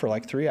chilled out for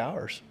like 3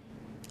 hours.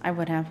 I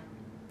would have.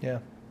 Yeah.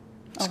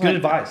 It's good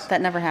advice.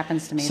 That never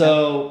happens to me.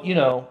 So,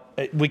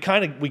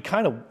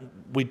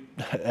 we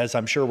as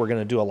I'm sure we're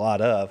going to do a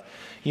lot of,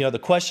 the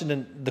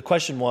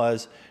question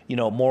was,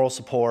 moral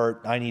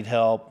support, I need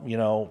help,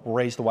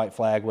 raise the white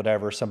flag,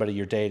 whatever, somebody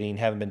you're dating,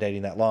 haven't been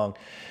dating that long.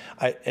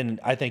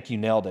 I think you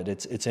nailed it.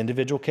 It's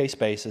individual case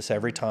basis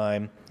every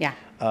time. Yeah.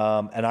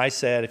 And I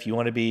said, if you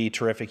want to be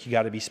terrific, you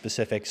got to be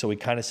specific. So we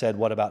kind of said,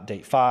 what about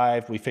date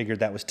 5? We figured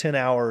that was 10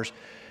 hours.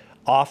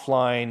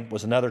 Offline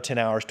was another 10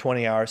 hours,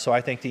 20 hours. So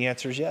I think the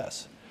answer is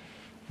yes.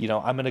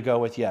 I'm going to go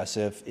with yes.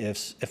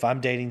 If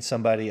I'm dating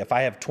somebody, if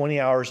I have 20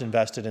 hours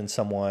invested in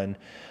someone,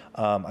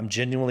 I'm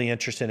genuinely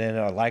interested in it,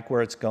 I like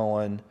where it's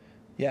going,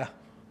 yeah.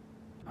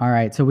 All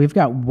right, so we've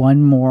got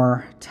one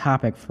more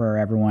topic for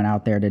everyone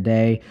out there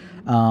today.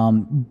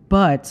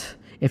 But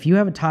if you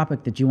have a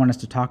topic that you want us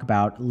to talk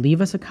about,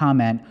 leave us a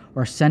comment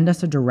or send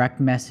us a direct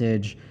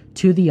message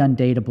to the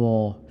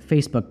Undateable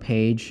Facebook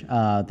page.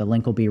 The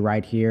link will be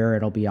right here.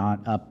 It'll be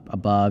up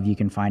above. You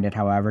can find it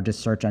however. Just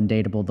search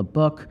Undateable the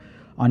book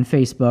on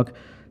Facebook.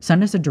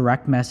 Send us a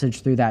direct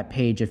message through that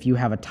page if you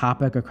have a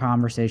topic or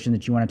conversation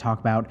that you want to talk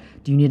about.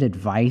 Do you need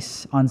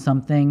advice on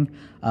something?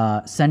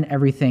 Send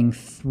everything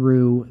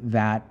through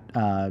that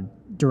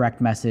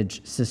direct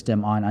message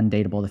system on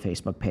Undateable, the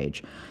Facebook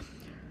page.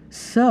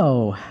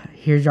 So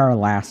here's our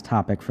last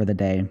topic for the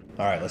day.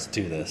 All right, let's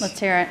do this. Let's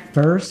hear it.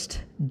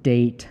 First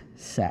date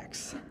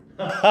sex.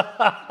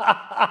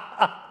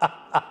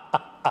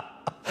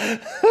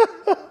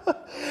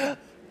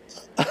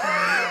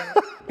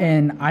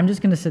 And I'm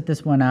just going to sit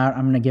this one out.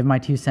 I'm going to give my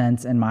 2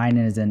 cents, and mine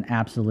is an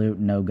absolute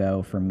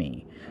no-go for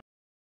me.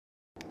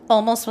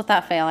 Almost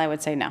without fail, I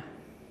would say no.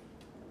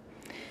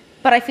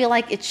 But I feel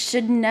like it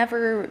should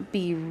never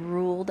be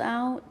ruled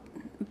out,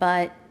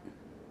 but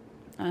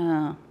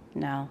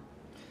no.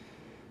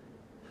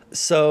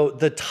 So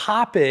the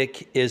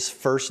topic is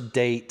first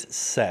date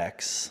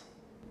sex.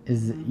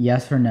 Is it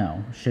yes or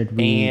no? Should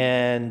we?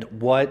 And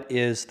what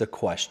is the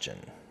question?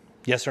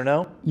 Yes or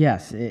no?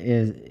 Yes.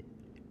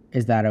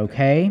 Is that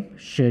okay?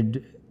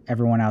 Should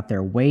everyone out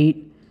there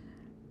wait?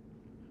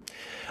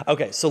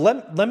 Okay, so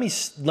let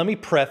me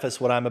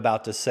preface what I'm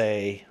about to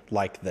say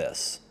like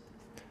this.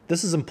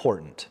 This is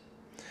important,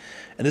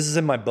 and this is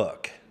in my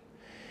book.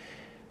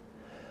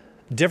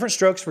 Different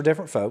strokes for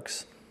different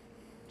folks.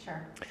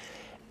 Sure.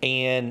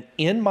 And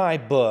in my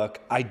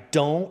book, I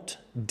don't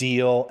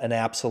deal in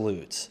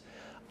absolutes.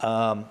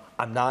 I'm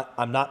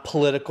not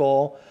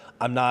political.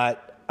 I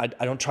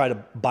don't try to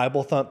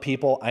Bible thump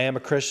people. I am a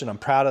Christian. I'm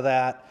proud of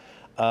that.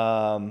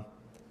 I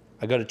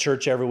go to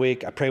church every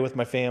week. I pray with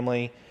my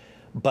family.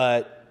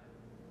 But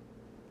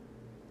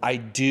I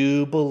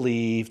do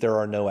believe there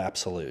are no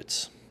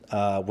absolutes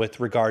with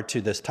regard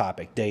to this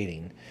topic,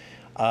 dating.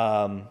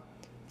 You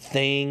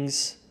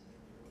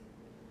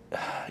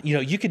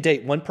could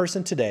date one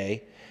person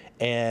today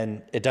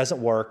and it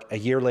doesn't work. A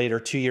year later,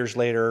 2 years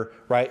later,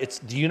 right?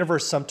 The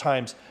universe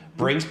sometimes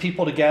brings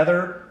people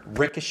together,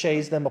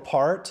 ricochets them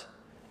apart,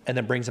 and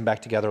then brings them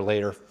back together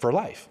later for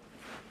life.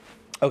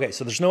 Okay,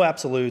 so there's no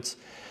absolutes.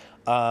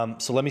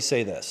 So let me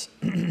say this.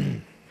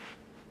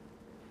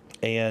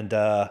 And,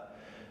 I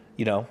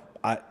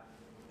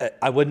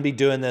wouldn't be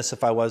doing this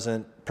if I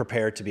wasn't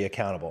prepared to be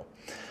accountable.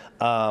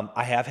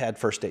 I have had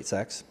first date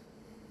sex.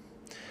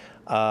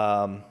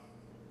 And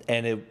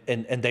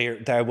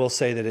I will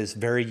say that it's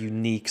very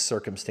unique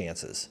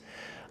circumstances.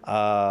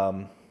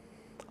 For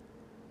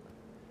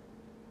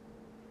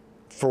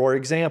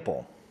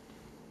example,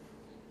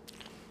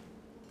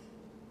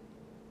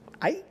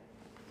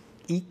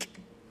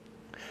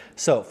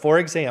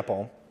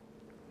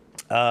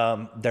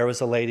 there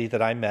was a lady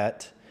that I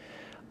met,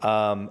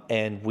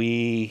 and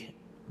we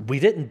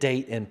didn't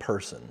date in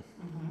person,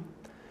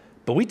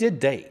 but we did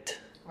date.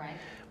 Right.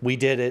 We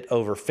did it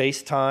over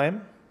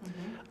FaceTime.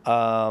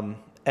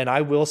 And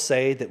I will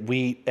say that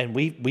we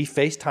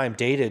FaceTime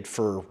dated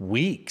for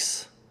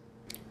weeks.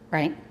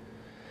 Right.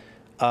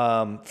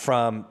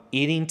 From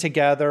eating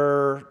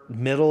together,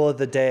 middle of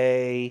the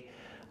day,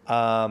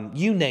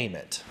 you name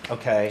it.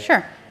 Okay.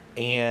 Sure.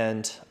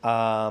 And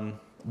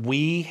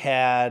we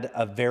had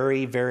a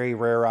very, very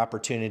rare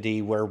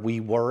opportunity where we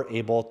were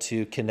able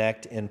to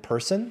connect in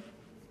person,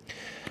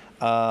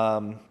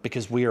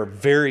 because we are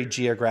very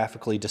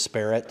geographically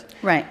disparate.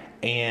 Right.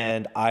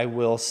 And I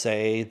will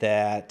say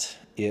that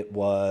it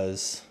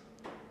was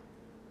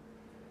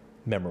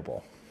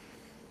memorable.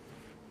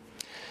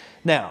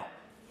 Now,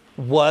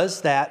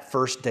 was that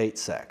first date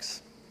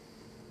sex?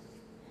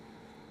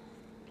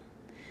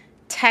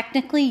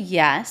 Technically,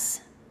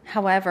 yes.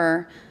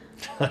 However,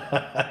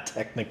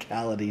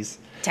 Technicalities.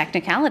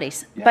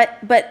 Yeah.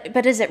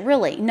 But is it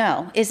really?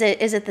 No. Is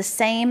it the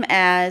same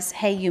as,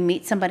 hey, you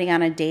meet somebody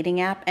on a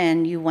dating app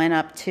and you went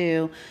up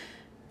to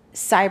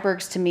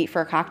Cyberg's to meet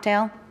for a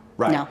cocktail?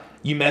 Right. No.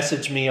 You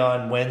messaged me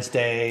on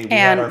Wednesday. We And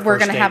had our we're first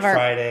gonna date have our-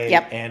 Friday,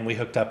 yep. and we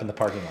hooked up in the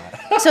parking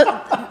lot. So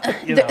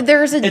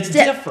there's it's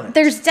different.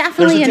 There's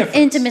definitely There's a an difference.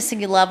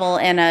 intimacy level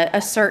and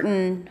a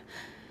certain.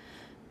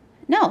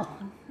 No,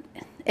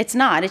 it's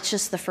not. It's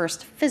just the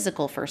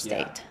physical first Yeah.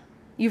 date.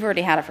 You've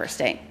already had a first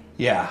date.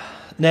 Yeah.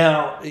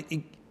 Now,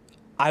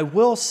 I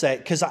will say,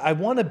 because I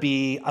want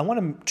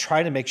to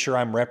try to make sure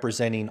I'm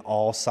representing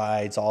all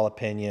sides, all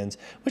opinions,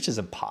 which is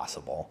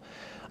impossible.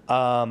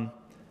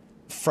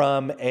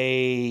 From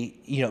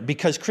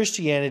because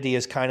Christianity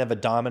is kind of a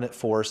dominant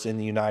force in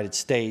the United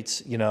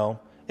States,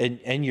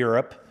 in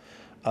Europe,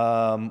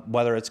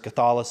 whether it's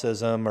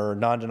Catholicism or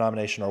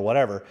non-denomination or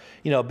whatever,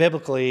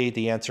 biblically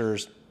the answer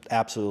is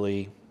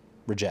absolutely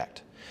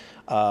reject.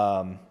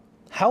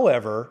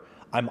 However,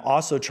 I'm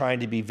also trying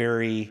to be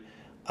very,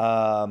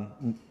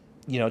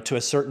 to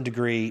a certain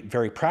degree,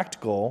 very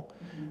practical,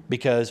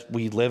 because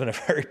we live in a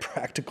very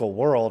practical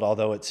world,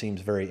 although it seems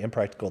very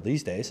impractical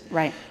these days.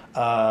 Right.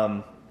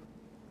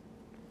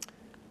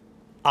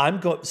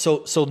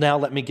 So now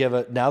let me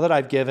now that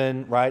I've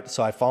given, right?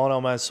 So I've fallen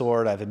on my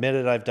sword. I've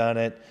admitted I've done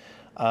it.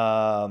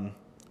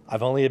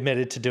 I've only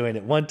admitted to doing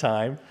it one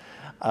time.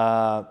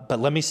 But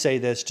let me say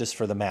this just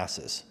for the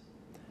masses.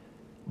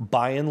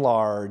 By and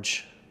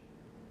large,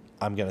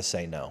 I'm going to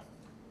say no.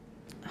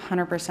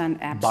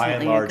 100% absolutely By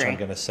and large, agree. I'm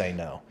going to say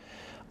no.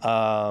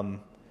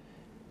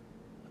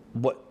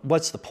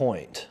 What's the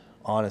point,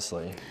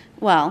 honestly?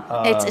 Well,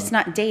 it's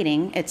not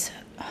dating, it's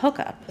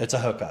hookup. It's a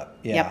hookup,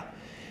 yeah. Yep.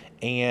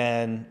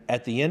 And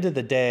at the end of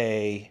the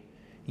day,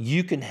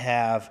 you can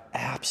have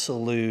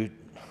You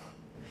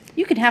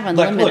can have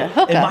unlimited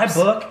hookups. In my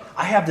book,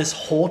 I have this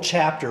whole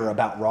chapter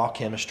about raw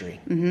chemistry.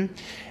 Mm-hmm.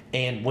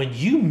 And when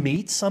you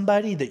meet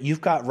somebody that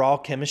you've got raw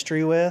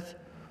chemistry with,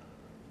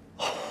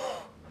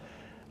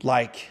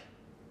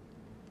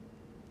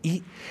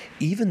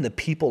 even the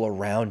people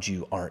around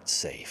you aren't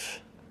safe.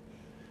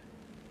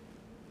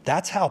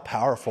 That's how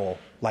powerful,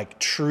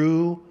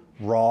 true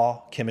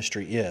raw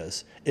chemistry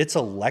is. It's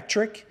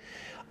electric.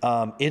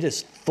 It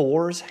is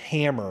Thor's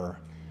hammer.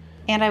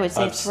 And I would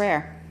say it's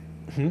rare.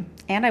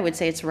 And I would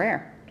say it's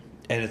rare.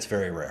 And it's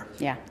very rare.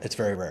 Yeah. It's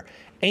very rare.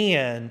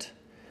 And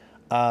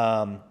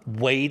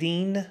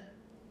waiting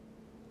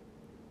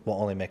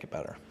will only make it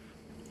better.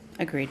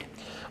 Agreed.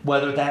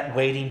 Whether that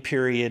waiting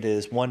period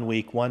is 1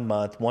 week, 1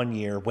 month, 1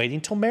 year, waiting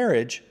till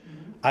marriage.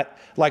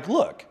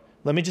 Look,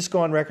 let me just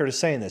go on record as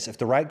saying this. If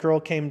the right girl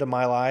came to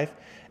my life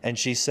and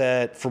she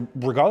said,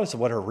 regardless of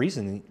what her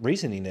reasoning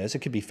is, it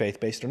could be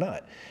faith-based or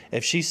not.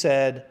 If she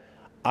said,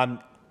 I'm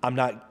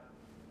not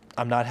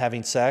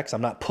having sex,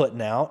 I'm not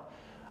putting out,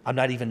 I'm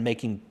not even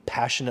making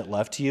passionate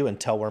love to you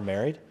until we're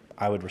married,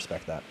 I would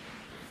respect that.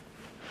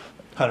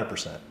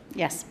 100%.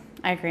 Yes,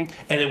 I agree.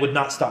 And it would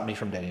not stop me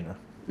from dating her.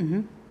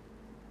 Mm-hmm.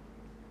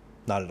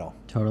 Not at all.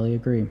 Totally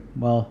agree.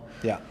 Well,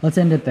 yeah. Let's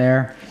end it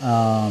there.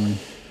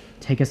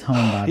 Take us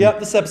home, Bobby. Yep,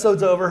 this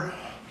episode's over.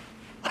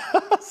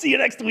 See you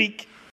next week.